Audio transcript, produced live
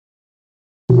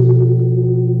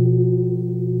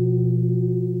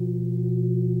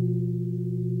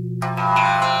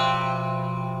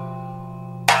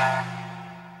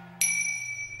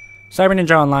Cyber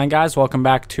Ninja Online, guys. Welcome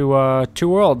back to Two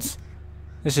Worlds.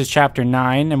 This is Chapter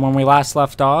 9, and when we last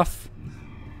left off,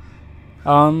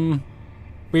 we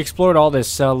explored all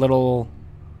this little,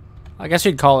 I guess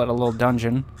you'd call it a little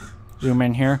dungeon. Zoom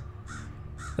in here.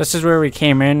 This is where we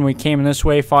came in. We came in this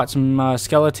way, fought some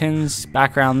skeletons,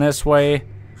 back around this way.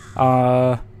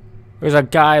 There was a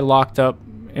guy locked up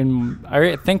in,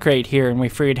 I think, right here, and we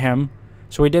freed him.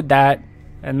 So we did that,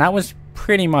 and that was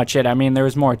pretty much it. I mean, there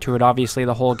was more to it, obviously,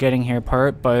 the whole getting here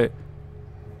part, but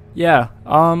yeah.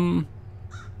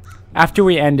 After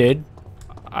we ended,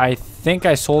 I think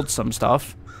I sold some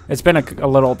stuff. It's been a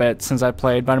little bit since I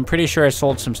played, but I'm pretty sure I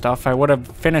sold some stuff. I would have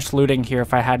finished looting here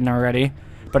if I hadn't already,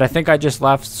 but I think I just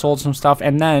left, sold some stuff,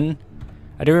 and then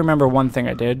I do remember one thing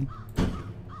I did.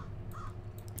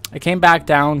 I came back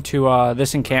down to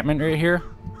this encampment right here,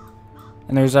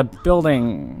 and there's a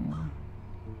building.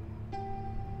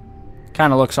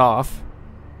 Kind of looks off.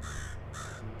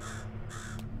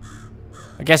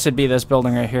 I guess it'd be this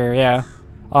building right here, yeah.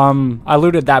 I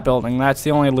looted that building. That's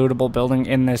the only lootable building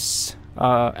in this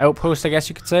outpost, I guess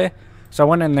you could say. So I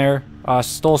went in there,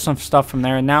 stole some stuff from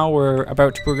there, and now we're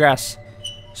about to progress.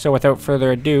 So without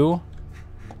further ado,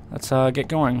 let's get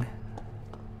going.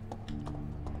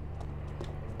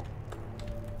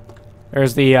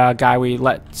 There's the guy we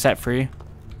let set free.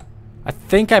 I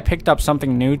think I picked up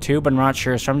something new too, but I'm not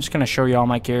sure, so I'm just gonna show you all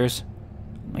my gears.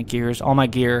 All my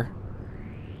gear.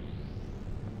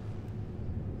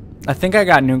 I think I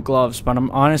got new gloves, but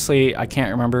honestly, I can't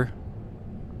remember.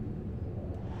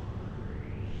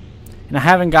 And I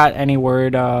haven't got any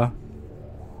word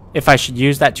if I should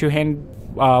use that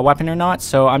two-handed weapon or not,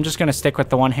 so I'm just gonna stick with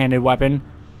the one-handed weapon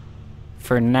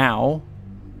for now.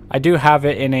 I do have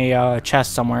it in a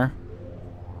chest somewhere.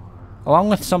 Along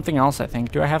with something else, I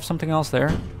think. Do I have something else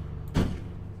there?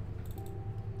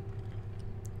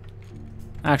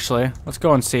 Actually, let's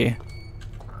go and see.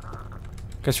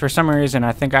 Because for some reason,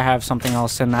 I think I have something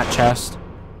else in that chest.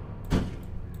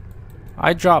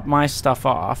 I dropped my stuff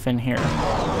off in here.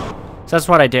 So that's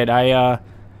what I did. I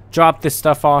dropped this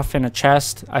stuff off in a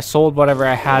chest. I sold whatever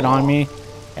I had on me.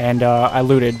 And I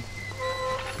looted.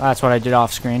 That's what I did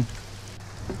off screen.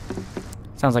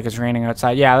 Sounds like it's raining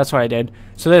outside. Yeah, that's what I did.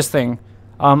 So this thing,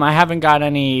 I haven't got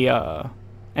any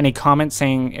comments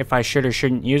saying if I should or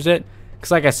shouldn't use it,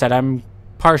 because like I said, I'm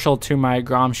partial to my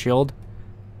Grom shield,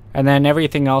 and then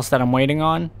everything else that I'm waiting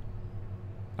on,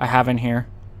 I have in here.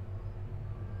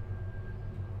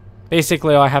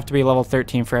 Basically, I have to be level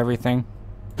 13 for everything.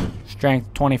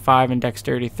 Strength 25 and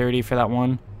Dexterity 30 for that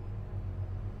one.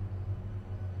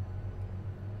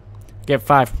 Get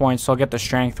 5 points, so I'll get the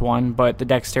Strength one, but the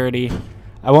Dexterity,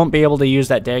 I won't be able to use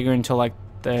that dagger until like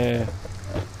the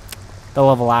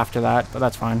level after that, but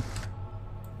that's fine.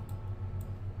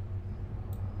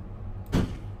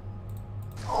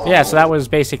 Yeah, so that was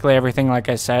basically everything like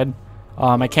I said.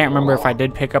 I can't remember if I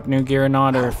did pick up new gear or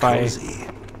not, or if I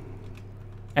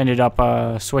ended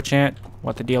up switching it,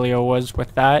 what the dealio was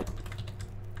with that.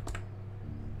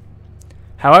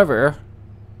 However,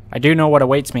 I do know what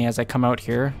awaits me as I come out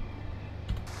here.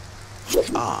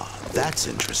 Ah, that's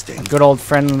interesting. A good old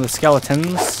friend of the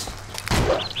skeletons.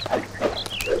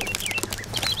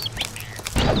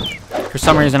 For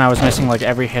some reason, I was missing like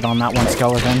every hit on that one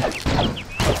skeleton.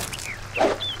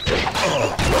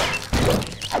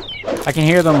 I can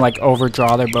hear them like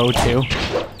overdraw their bow too.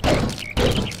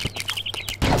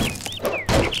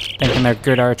 Thinking they're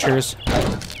good archers.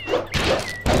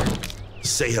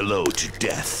 Say hello to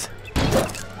death.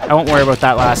 I won't worry about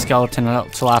that last skeleton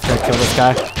until after I kill this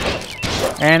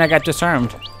guy. And I got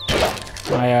disarmed.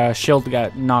 My shield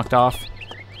got knocked off.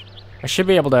 I should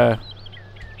be able to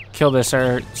kill this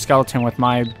skeleton with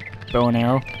my bow and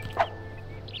arrow.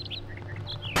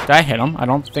 Did I hit him? I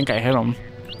don't think I hit him.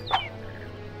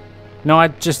 No, I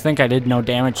just think I did no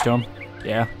damage to him.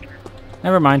 Yeah.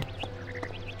 Never mind.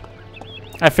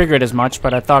 I figured as much,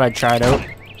 but I thought I'd try it out.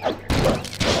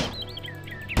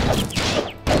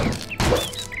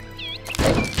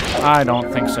 I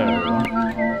don't think so.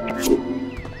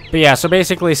 But yeah, so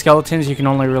basically skeletons you can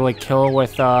only really kill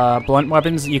with blunt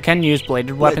weapons. You can use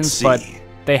bladed weapons, but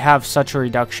they have such a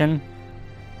reduction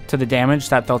to the damage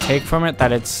that they'll take from it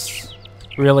that it's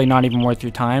really not even worth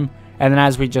your time. And then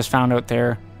as we just found out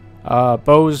there,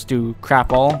 bows do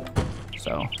crap all.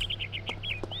 So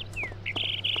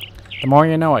the more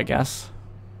you know, I guess.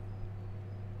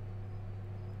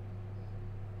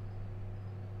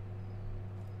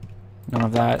 None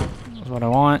of that is what I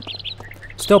want.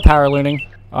 Still power looting.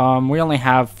 We only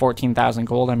have 14,000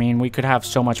 gold. I mean, we could have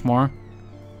so much more.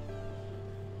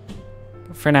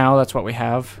 But for now, that's what we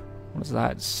have. What is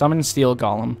that? Summon Steel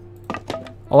Golem.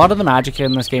 A lot of the magic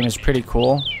in this game is pretty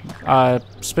cool.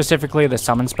 specifically the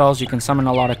summon spells. You can summon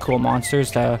a lot of cool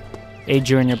monsters to aid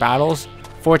you in your battles.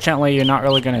 Fortunately, you're not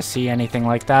really going to see anything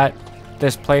like that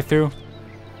this playthrough,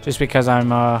 just because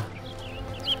I'm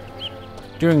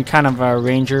doing kind of a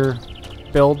ranger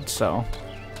build, so.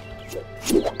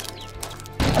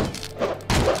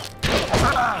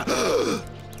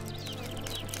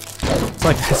 It's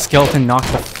like that skeleton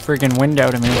knocked the friggin' wind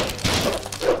out of me.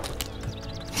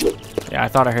 Yeah, I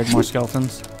thought I heard more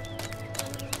skeletons.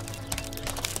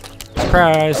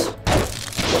 Surprise!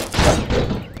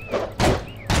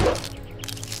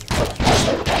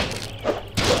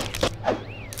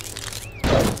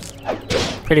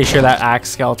 Pretty sure that axe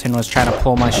skeleton was trying to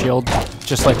pull my shield,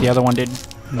 just like the other one did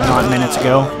not minutes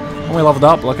ago. And we leveled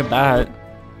up, look at that.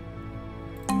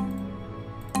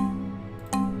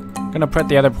 Gonna put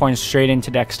the other points straight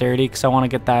into dexterity because I want to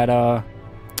get that I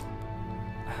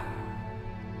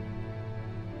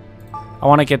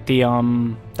want to get the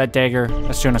that dagger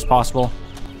as soon as possible.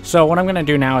 So what I'm gonna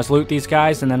do now is loot these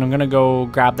guys, and then I'm gonna go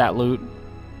grab that loot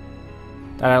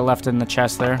that I left in the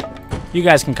chest there. You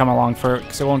guys can come along for it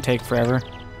because it won't take forever.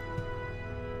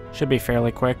 Should be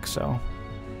fairly quick, so.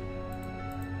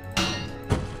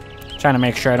 Trying to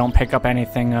make sure I don't pick up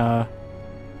anything or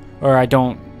I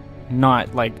don't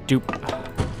not like dupe.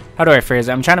 How do I phrase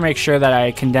it? I'm trying to make sure that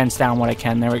I condense down what I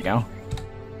can. There we go.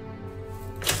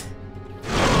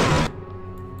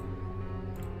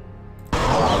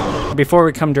 Before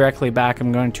we come directly back,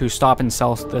 I'm going to stop and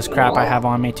sell this crap I have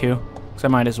on me too, because I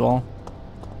might as well.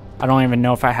 I don't even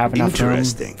know if I have enough room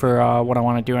for what I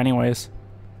want to do anyways.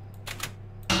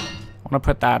 I want to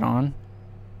put that on.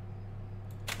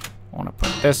 I want to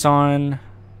put this on.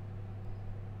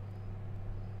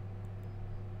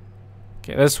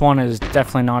 Okay, this one is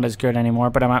definitely not as good anymore,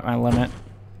 but I'm at my limit.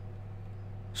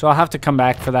 So I'll have to come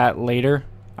back for that later.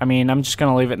 I mean, I'm just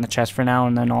going to leave it in the chest for now,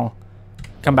 and then I'll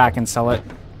come back and sell it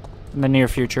in the near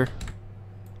future.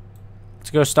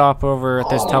 Let's go stop over at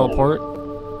this teleport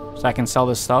so I can sell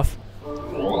this stuff.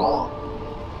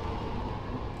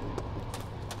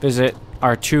 Visit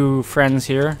our two friends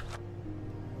here.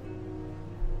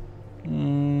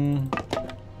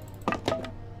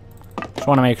 Just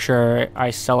want to make sure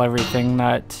I sell everything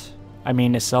that I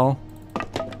mean to sell.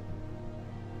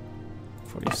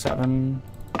 47.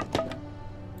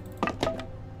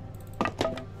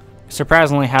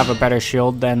 Surprisingly have a better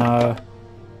shield than the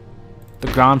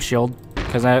Grom shield,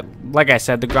 because like I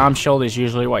said, the Grom shield is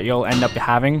usually what you'll end up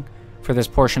having for this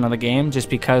portion of the game, just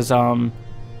because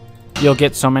you'll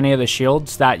get so many of the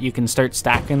shields that you can start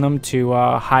stacking them to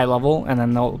high level, and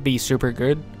then they'll be super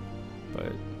good.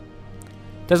 But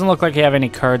doesn't look like you have any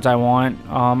cards I want.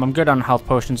 I'm good on health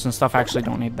potions and stuff. I actually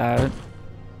don't need that. I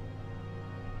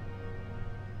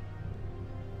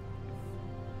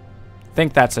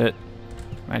think that's it.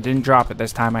 I didn't drop it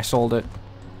this time. I sold it.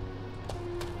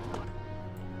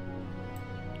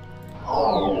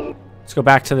 Let's go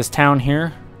back to this town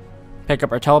here, pick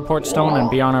up our teleport stone, and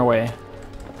be on our way.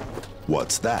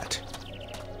 What's that?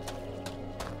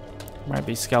 Might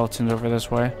be skeletons over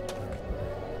this way.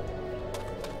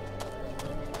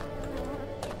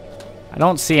 I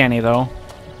don't see any though.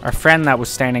 Our friend that was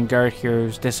standing guard here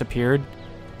has disappeared.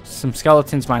 Some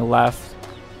skeletons to my left.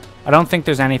 I don't think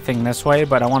there's anything this way,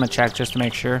 but I want to check just to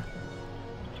make sure.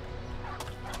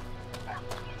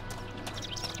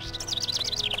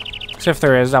 Because if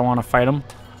there is, I want to fight them.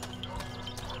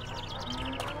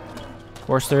 Of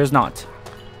course there is not.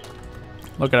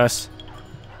 Look at us.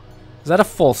 Is that a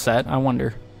full set? I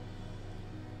wonder.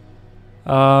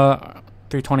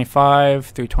 325,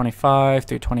 325,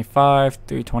 325,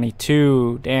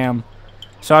 322. Damn.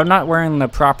 So I'm not wearing the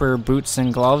proper boots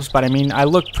and gloves, but I mean, I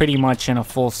look pretty much in a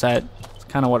full set. It's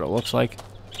kind of what it looks like.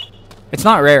 It's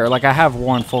not rare. Like, I have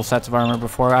worn full sets of armor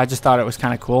before. I just thought it was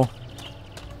kind of cool.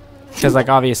 Because, like,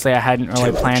 obviously I hadn't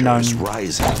really planned on...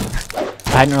 I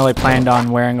hadn't really planned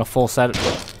on wearing a full set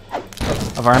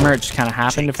of armor. It just kind of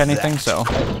happened, if anything, so...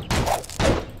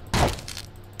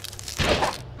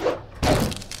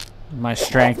 My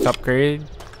strength upgrade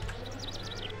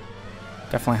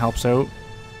definitely helps out.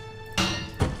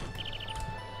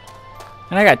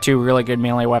 And I got two really good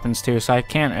melee weapons too, so I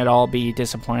can't at all be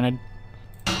disappointed.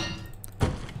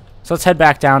 So let's head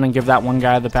back down and give that one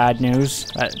guy the bad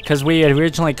news. Because we had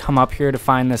originally come up here to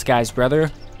find this guy's brother.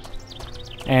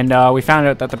 And we found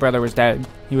out that the brother was dead.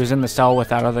 He was in the cell with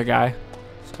that other guy.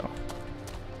 So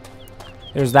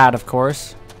there's that, of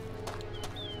course.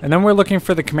 And then we're looking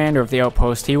for the commander of the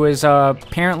outpost. He was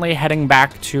apparently heading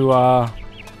back to,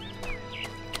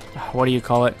 what do you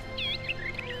call it?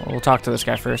 Well, we'll talk to this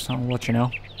guy first. I'll let you know.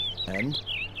 And?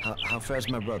 How fares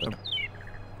my brother?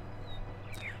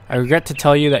 I regret to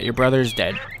tell you that your brother is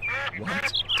dead.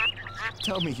 What?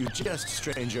 Tell me you jest,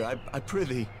 stranger, I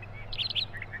prithee.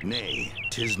 Nay,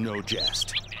 'tis no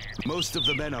jest. Most of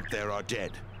the men up there are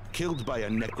dead, killed by a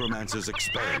necromancer's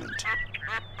experiment.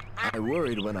 I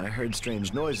worried when I heard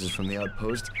strange noises from the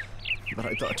outpost, but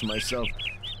I thought to myself,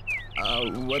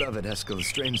 what of it, Eskel? The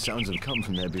strange sounds have come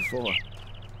from there before.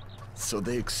 So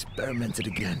they experimented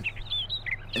again,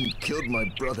 and killed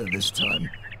my brother this time.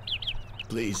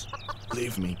 Please,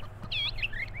 leave me.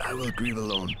 I will grieve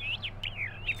alone.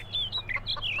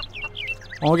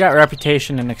 Well, we got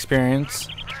reputation and experience.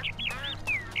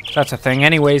 That's a thing.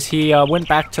 Anyways, he went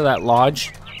back to that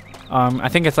lodge. I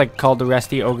think it's like called the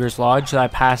Rusty Ogre's Lodge that I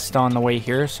passed on the way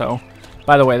here. So,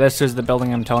 by the way, this is the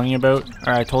building I'm telling you about,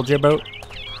 or I told you about.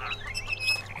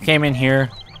 I came in here.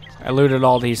 I looted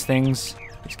all these things,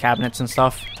 these cabinets and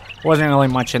stuff. Wasn't really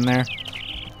much in there.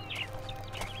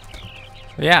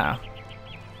 So, yeah.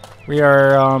 We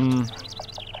are,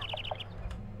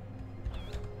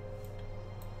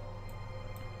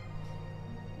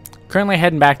 currently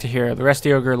heading back to here, the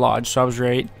Rusty Ogre Lodge, so I was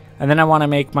right. And then I want to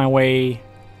make my way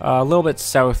a little bit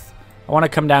south. I want to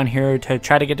come down here to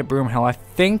try to get to Broomhill. I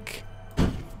think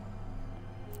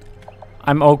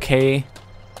I'm okay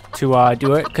to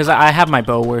do it, because I have my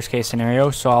bow, worst case scenario,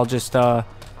 so I'll just, I'll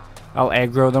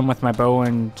aggro them with my bow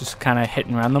and just kind of hit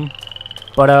and run them.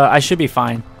 But I should be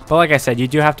fine. But like I said, you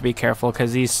do have to be careful,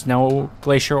 because these snow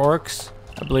glacier orcs,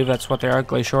 I believe that's what they are,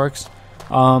 glacier orcs,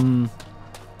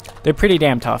 they're pretty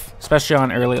damn tough, especially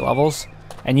on early levels,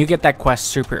 and you get that quest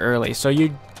super early. So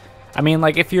I mean,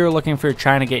 like, if you're looking for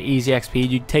trying to get easy XP,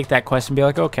 you'd take that quest and be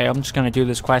like, okay, I'm just going to do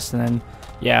this quest, and then,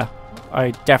 yeah,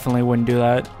 I definitely wouldn't do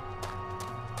that.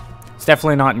 It's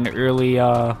definitely not an early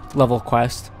level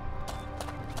quest.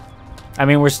 I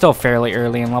mean, we're still fairly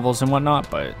early in levels and whatnot,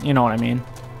 but you know what I mean.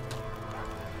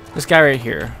 This guy right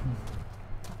here.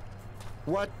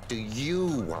 What do you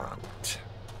want?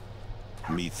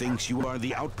 Methinks you are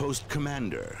the outpost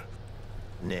commander.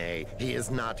 Nay, he is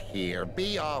not here.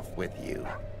 Be off with you.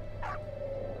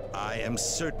 I am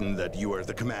certain that you are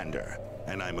the commander,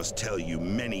 and I must tell you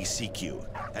many seek you,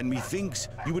 and methinks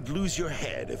you would lose your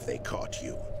head if they caught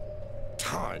you.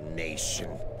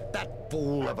 Tarnation. That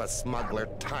fool of a smuggler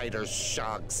Tyder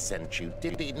Shog sent you,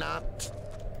 did he not?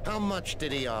 How much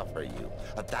did he offer you?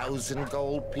 1,000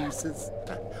 gold pieces?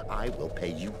 I will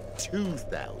pay you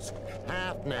 2,000.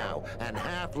 Half now, and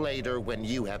half later when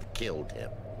you have killed him.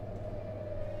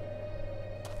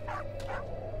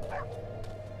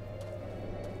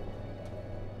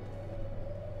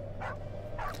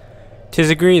 'Tis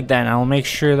agreed then. I'll make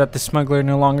sure that the smuggler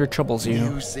no longer troubles you.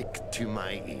 Music to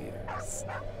my ears.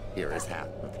 Here is half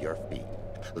of your fee.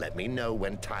 Let me know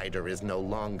when Tyder is no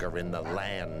longer in the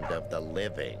land of the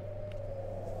living.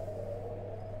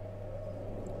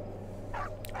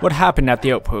 What happened at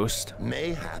the outpost?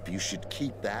 Mayhap you should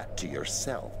keep that to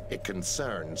yourself. It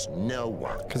concerns no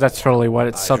one. Because that's totally what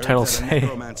its subtitles I heard that say. a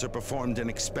necromancer performed an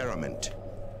experiment.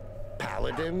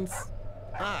 Paladins?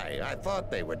 Aye, I thought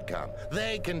they would come.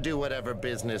 They can do whatever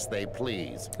business they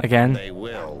please. Again, They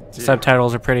will, too.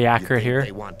 subtitles are pretty You accurate think here.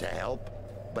 They want to help,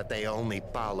 but they only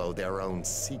follow their own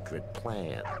secret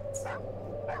plans.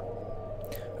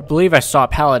 I believe I saw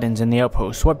paladins in the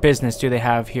outpost. What business do they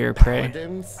have here, pray?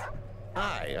 Paladins?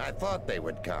 Aye, I thought they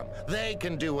would come. They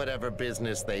can do whatever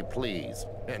business they please,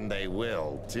 and they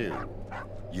will, too.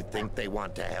 You think they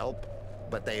want to help,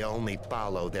 but they only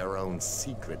follow their own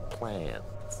secret plans.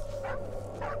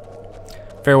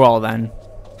 Farewell then.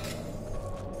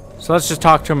 So let's just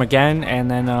talk to him again, and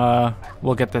then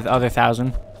we'll get the other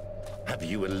 1,000. Have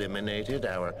you eliminated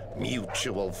our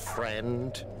mutual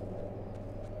friend?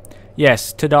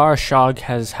 Yes, Tadar Shog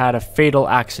has had a fatal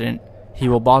accident. He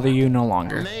will bother you no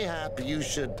longer. Mayhap you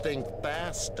should think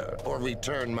faster, or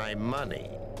return my money.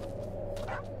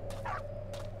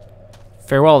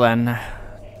 Farewell then.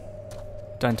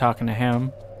 Done talking to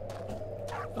him.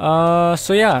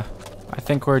 So yeah. I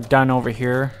think we're done over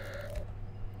here.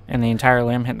 And the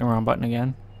entirely, I'm hitting the wrong button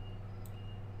again.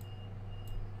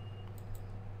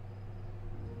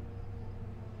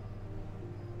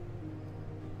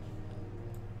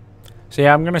 So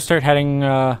yeah, I'm gonna start heading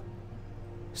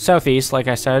southeast, like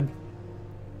I said.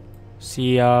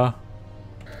 See my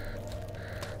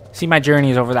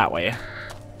journeys over that way.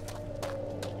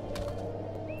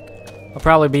 I'll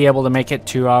probably be able to make it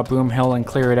to Broomhill and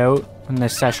clear it out in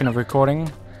this session of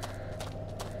recording.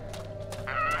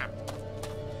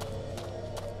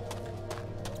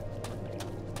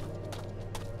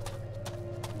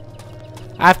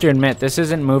 I have to admit, this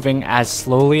isn't moving as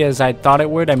slowly as I thought it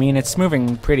would. I mean, it's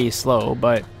moving pretty slow,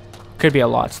 but could be a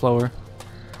lot slower.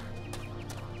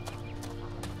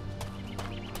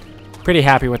 Pretty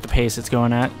happy with the pace it's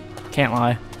going at. Can't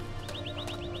lie.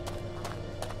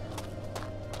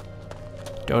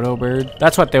 Dodo bird.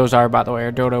 That's what those are, by the way,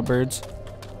 are dodo birds.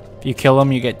 If you kill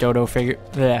them, you get dodo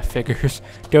figures.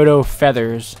 Dodo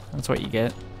feathers. That's what you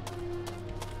get.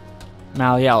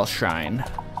 Maliel Shrine.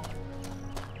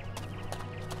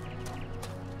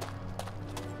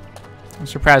 I'm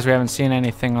surprised we haven't seen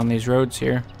anything on these roads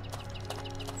here.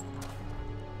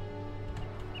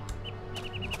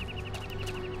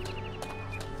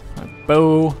 A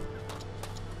bow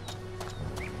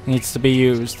needs to be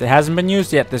used. It hasn't been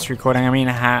used yet this recording. I mean,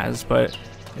 it has, but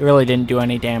it really didn't do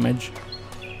any damage.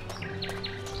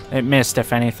 It missed,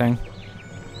 if anything.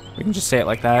 We can just say it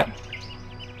like that.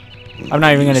 I'm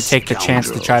not even going to take the chance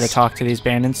to try to talk to these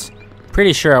bandits.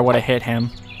 Pretty sure I would have hit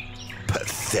him.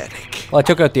 Pathetic. Well, I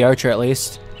took out the archer at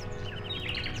least.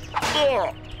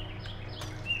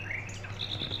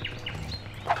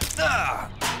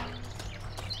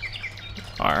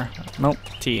 R. Nope.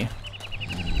 T.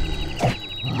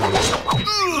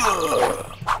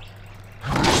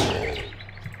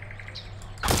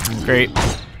 Great.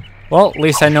 Well, at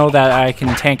least I know that I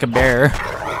can tank a bear.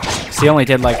 'Cause he only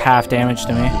did like half damage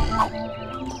to me.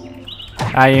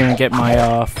 I didn't even get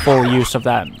my full use of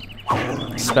that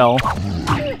spell.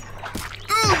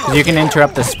 'Cause you can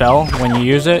interrupt the spell when you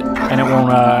use it, and it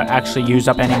won't actually use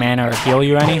up any mana or heal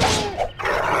you any.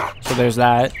 So there's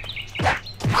that.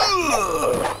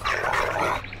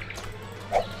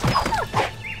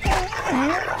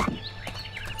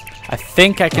 I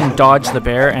think I can dodge the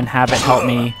bear and have it help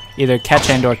me either catch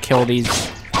and or kill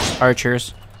these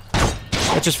archers,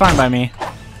 which is fine by me.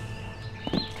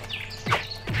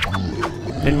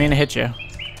 Didn't mean to hit you.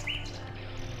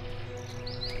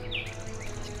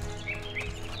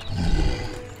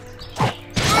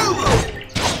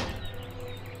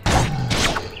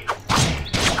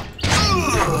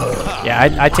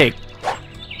 Yeah,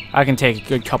 I can take a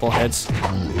good couple hits.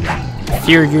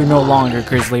 Fear you no longer,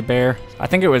 grizzly bear. I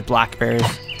think it was black bears.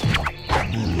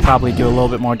 Probably do a little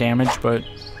bit more damage, but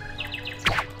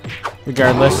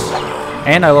regardless.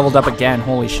 And I leveled up again,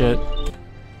 holy shit.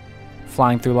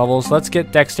 Flying through levels. Let's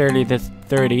get dexterity to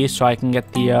 30 so I can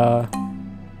get the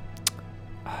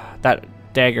that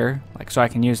dagger, like so I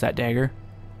can use that dagger.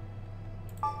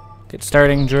 Get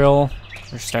starting drill.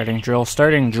 Or starting draw.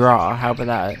 How about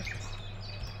that?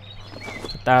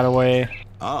 Put that away.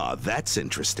 Ah, that's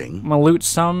interesting. I'm gonna loot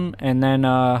some, and then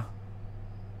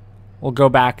we'll go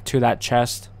back to that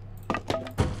chest,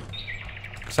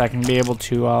 so I can be able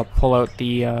to pull out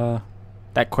the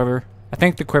that quiver. I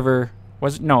think the quiver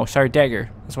was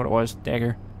dagger. That's what it was,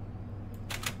 dagger.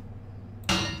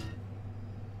 It's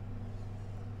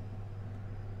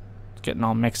getting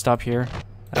all mixed up here.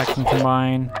 That can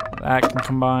combine. That can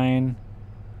combine.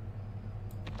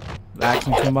 That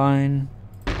can combine.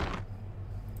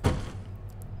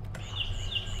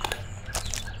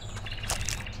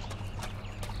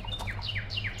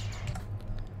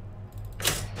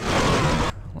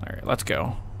 Let's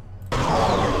go.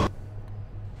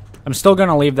 I'm still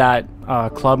gonna leave that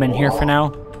club in here for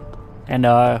now, and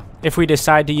if we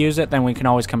decide to use it, then we can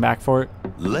always come back for it.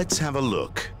 Let's have a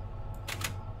look.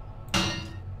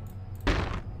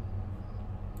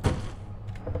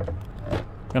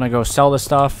 Gonna go sell the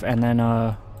stuff, and then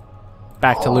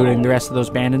back to looting the rest of those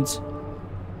bandits.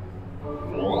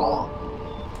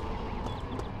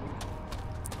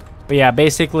 But yeah,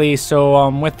 basically, so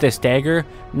with this dagger,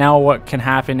 now what can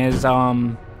happen is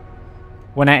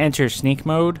when I enter sneak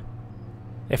mode,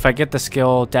 if I get the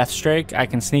skill Death Strike, I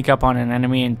can sneak up on an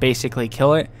enemy and basically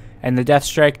kill it. And the Death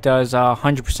Strike does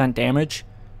 100% damage.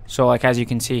 So like as you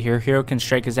can see here, hero can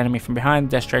strike his enemy from behind.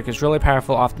 Death Strike is really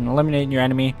powerful, often eliminating your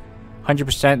enemy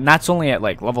 100%. And that's only at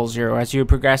like level 0. As you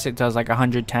progress, it does like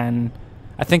 110.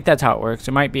 I think that's how it works.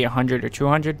 It might be 100 or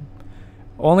 200.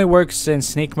 Only works in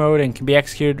sneak mode and can be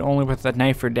executed only with a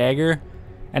knife or dagger.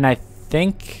 And I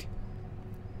think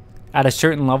at a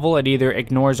certain level it either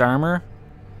ignores armor.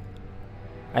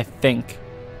 I think.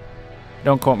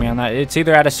 Don't quote me on that. It's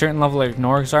either at a certain level it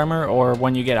ignores armor, or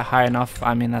when you get it high enough.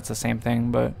 I mean, that's the same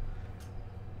thing, but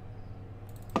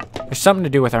there's something to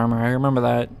do with armor. I remember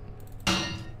that.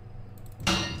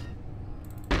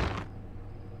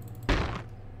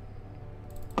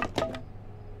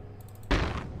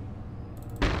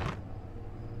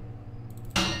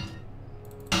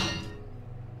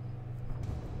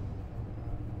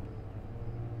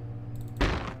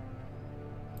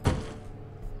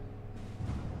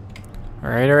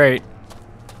 Alright.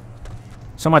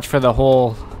 So much for the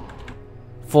whole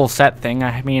full set thing.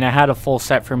 I mean, I had a full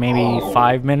set for maybe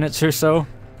 5 minutes or so.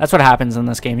 That's what happens in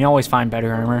this game. You always find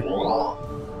better armor.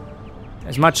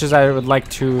 as much as I would like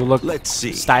to look Let's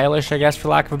see. stylish, I guess, for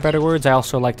lack of better words, I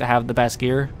also like to have the best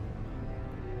gear.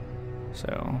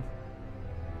 So,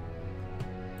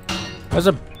 it was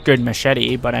a good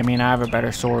machete, but I mean, I have a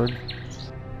better sword.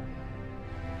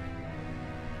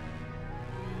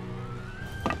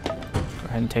 Go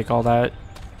ahead and take all that.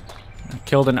 I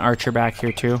killed an archer back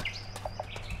here too.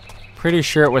 Pretty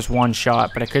sure it was one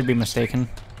shot, but I could be mistaken.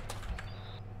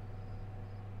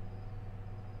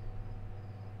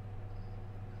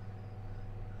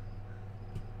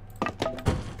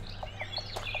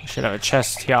 Should have a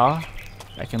chest here.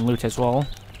 I can loot as well.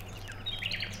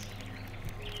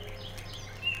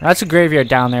 That's a graveyard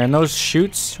down there, and those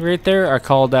chutes right there are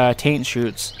called taint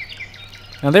chutes.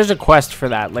 Now there's a quest for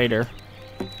that later,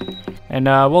 and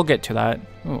we'll get to that.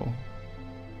 Ooh.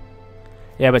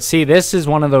 Yeah, but see, this is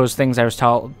one of those things I was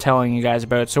telling you guys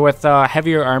about. So with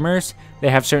heavier armors, they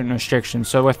have certain restrictions.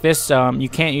 So with this, you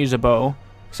can't use a bow.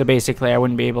 So basically, I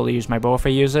wouldn't be able to use my bow if I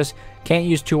use this. Can't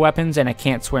use two weapons, and I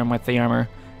can't swim with the armor.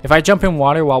 If I jump in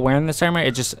water while wearing this armor,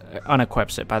 it just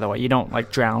unequips it, by the way. You don't,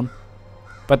 like, drown.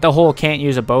 But the whole can't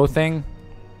use a bow thing,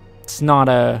 it's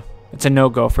a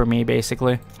no-go for me,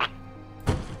 basically.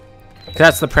 'Cause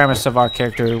that's the premise of our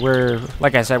character. We're,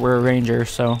 like I said, we're a ranger,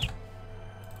 so.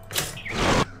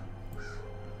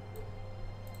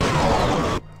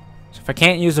 If I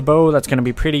can't use a bow, that's going to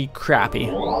be pretty crappy.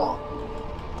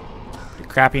 Pretty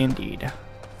crappy indeed.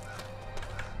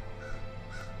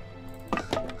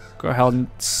 Go ahead and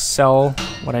sell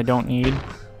what I don't need.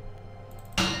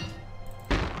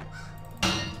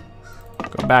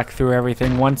 Go back through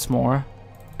everything once more.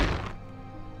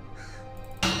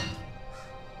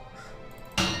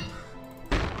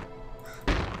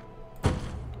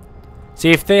 See,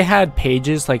 if they had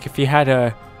pages, like if you had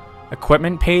a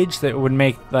equipment page that would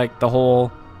make like the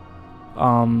whole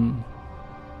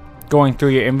going through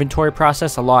your inventory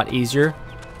process a lot easier,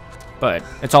 but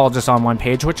it's all just on one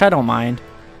page, which I don't mind.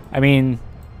 I mean,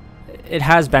 it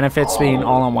has benefits being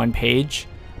all on one page,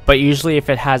 but usually if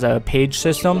it has a page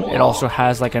system, it also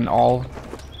has like an all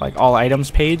items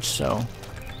page, so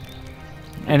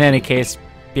in any case,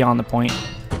 beyond the point.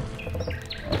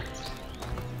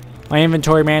 My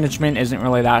inventory management isn't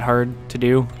really that hard to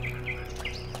do.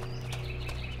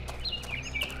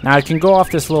 Now I can go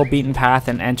off this little beaten path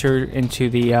and enter into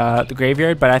the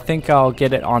graveyard, but I think I'll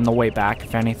get it on the way back,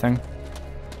 if anything.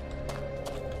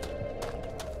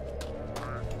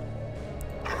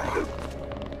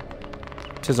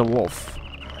 Tis a wolf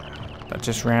that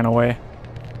just ran away.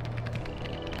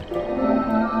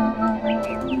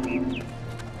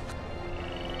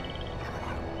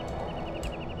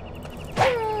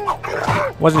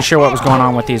 Wasn't sure what was going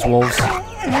on with these wolves.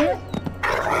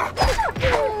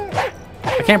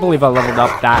 I can't believe I leveled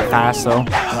up that fast, though.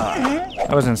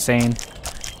 That was insane.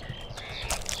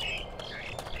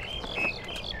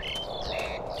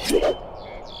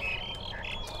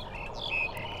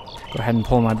 Go ahead and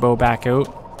pull my bow back out.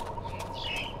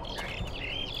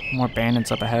 More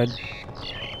bandits up ahead.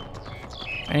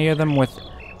 Any of them with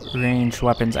ranged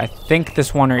weapons? I think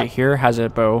this one right here has a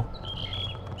bow.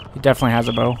 He definitely has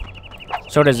a bow.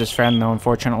 So does his friend, though,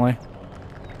 unfortunately.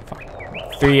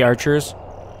 3 archers.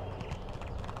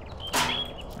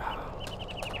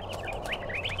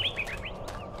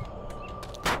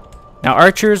 Now,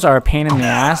 archers are a pain in the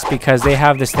ass because they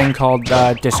have this thing called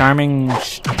disarming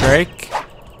strike.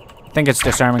 I think it's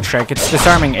disarming strike. It's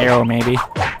disarming arrow, maybe.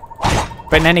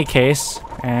 But in any case,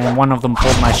 and one of them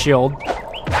pulled my shield.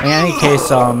 In any case,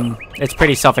 it's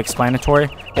pretty self-explanatory.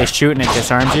 They shoot and it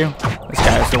disarms you. This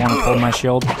guy is the one who pulled my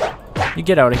shield. You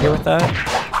get out of here with that.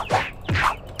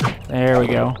 There we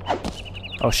go.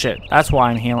 Oh shit, that's why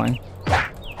I'm healing.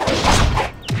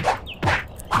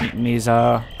 Eating these things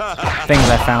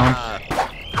I found.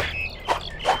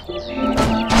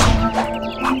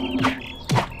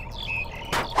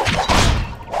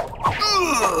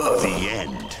 The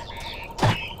end.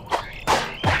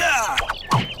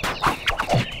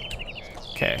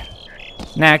 Okay.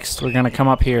 Next, we're gonna come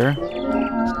up here.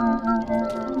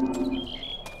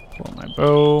 Pull my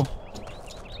bow.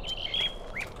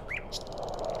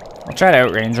 I'll try to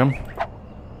outrange him.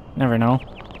 Never know.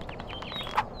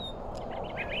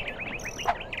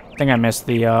 I think I missed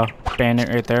the bandit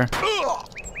right there.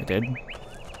 I did.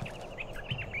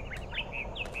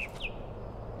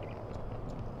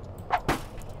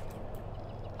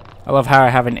 I love how I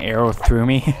have an arrow through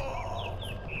me.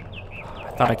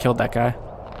 I thought I killed that guy.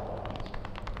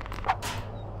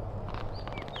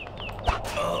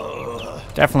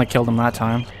 Definitely killed him that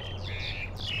time.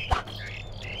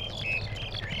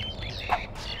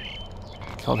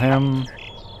 Killed him.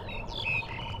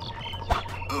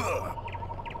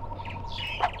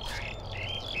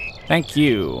 Thank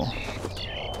you.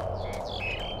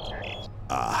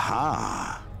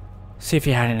 Aha. See if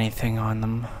he had anything on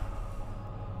them.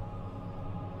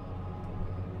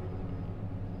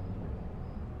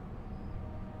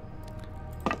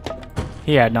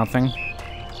 He had nothing.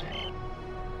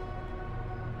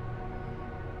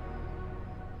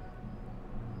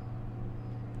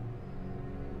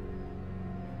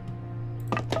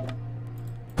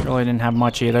 Really didn't have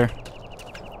much either.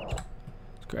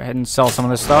 Let's go ahead and sell some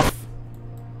of this stuff.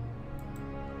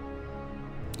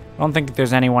 I don't think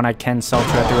there's anyone I can sell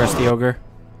to at the Rusty Ogre.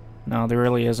 No, there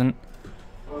really isn't.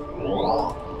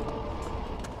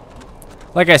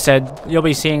 Like I said, you'll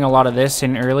be seeing a lot of this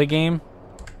in early game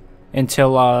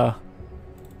until I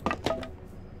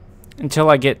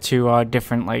get to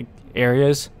different like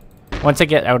areas. Once I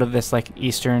get out of this like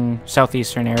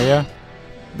southeastern area,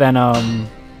 then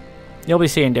you'll be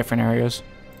seeing different areas.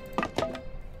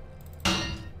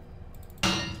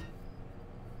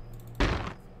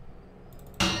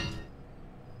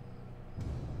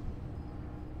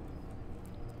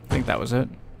 I think that was it.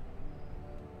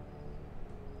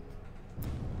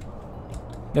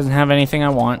 Doesn't have anything I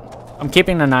want. I'm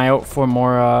keeping an eye out for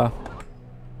more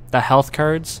the health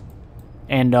cards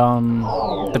and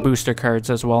the booster cards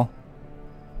as well.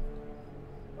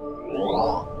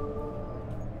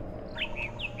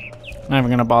 Not even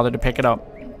gonna bother to pick it up.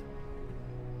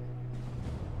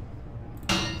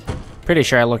 Pretty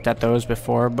sure I looked at those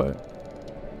before, but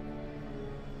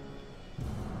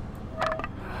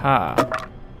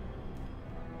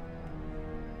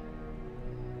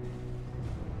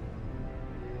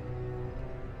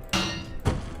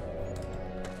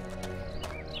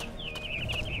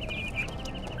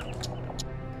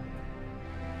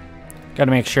gotta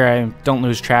make sure I don't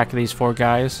lose track of these 4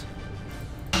 guys.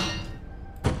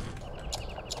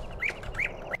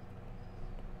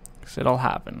 Cause it'll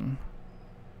happen.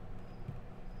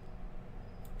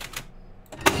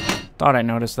 Thought I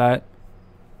noticed that.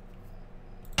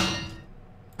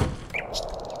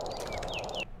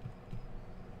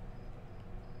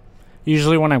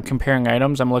 Usually when I'm comparing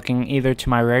items, I'm looking either to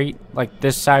my right, like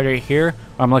this side right here,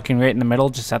 or I'm looking right in the middle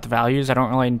just at the values. I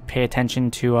don't really pay attention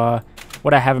to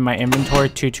what I have in my inventory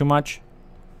too much.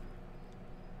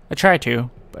 I try to,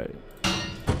 but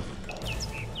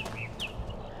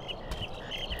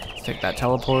let's take that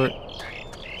teleport.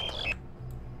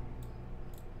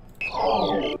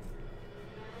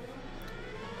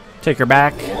 Take her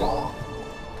back.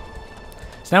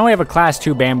 So now we have a class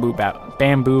 2 bamboo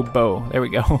bow. There we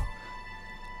go.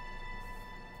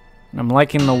 And I'm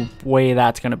liking the way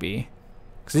that's gonna be.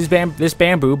 Cause this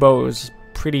bamboo bow is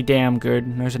pretty damn good.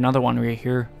 And there's another one right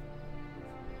here.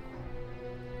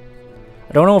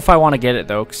 I don't know if I want to get it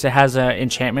though, because it has an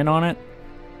enchantment on it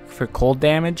for cold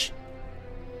damage.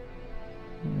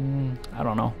 I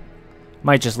don't know.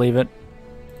 Might just leave it.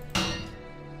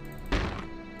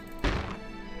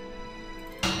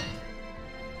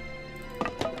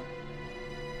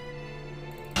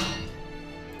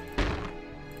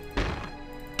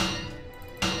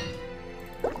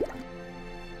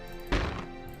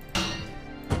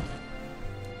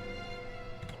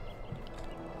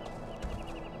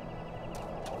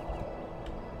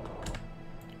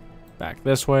 Back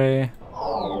this way.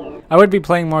 I would be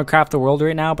playing more Craft the World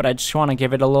right now, but I just want to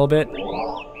give it a little bit.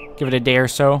 Give it a day or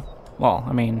so. Well,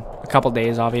 I mean, a couple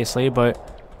days, obviously,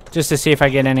 but just to see if I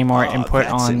get any more input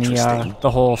on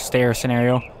the whole stair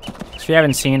scenario. So if you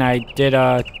haven't seen, I did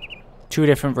 2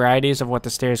 different varieties of what the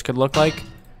stairs could look like.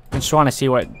 I just want to see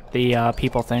what the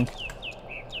people think.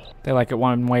 They like it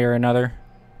one way or another.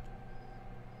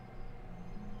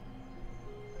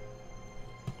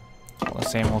 All the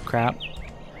same old crap.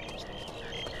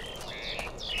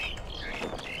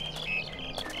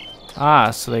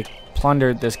 Ah, so they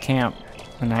plundered this camp,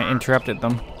 and I interrupted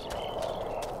them.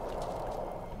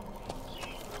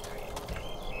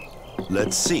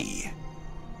 Let's see.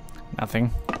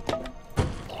 Nothing.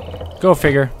 Go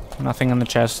figure. Nothing in the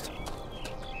chest.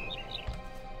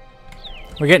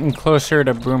 We're getting closer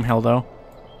to Broomhill, though.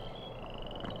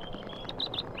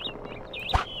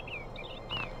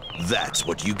 That's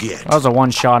what you get. That was a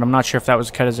one-shot. I'm not sure if that was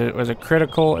because it was a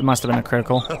critical. It must have been a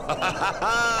critical.